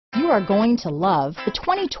are going to love the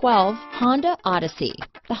 2012 Honda Odyssey.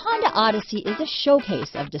 The Honda Odyssey is a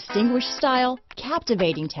showcase of distinguished style,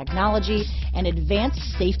 captivating technology, and advanced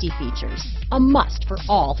safety features. A must for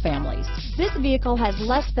all families. This vehicle has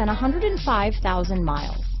less than 105,000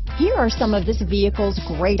 miles. Here are some of this vehicle's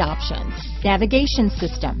great options: navigation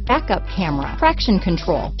system, backup camera, traction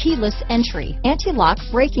control, keyless entry, anti-lock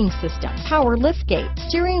braking system, power liftgate,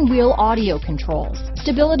 steering wheel audio controls,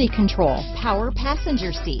 stability control, power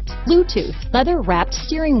passenger seat, Bluetooth, leather-wrapped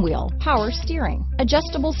steering wheel, power steering,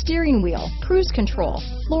 adjustable steering wheel, cruise control,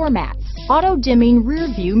 floor mats, auto-dimming rear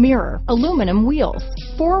view mirror, aluminum wheels,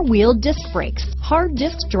 four-wheel disc brakes, hard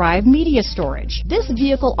disk drive media storage. This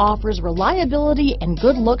vehicle offers reliability and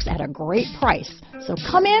good looks at a great price. So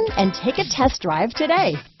come in and take a test drive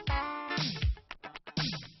today.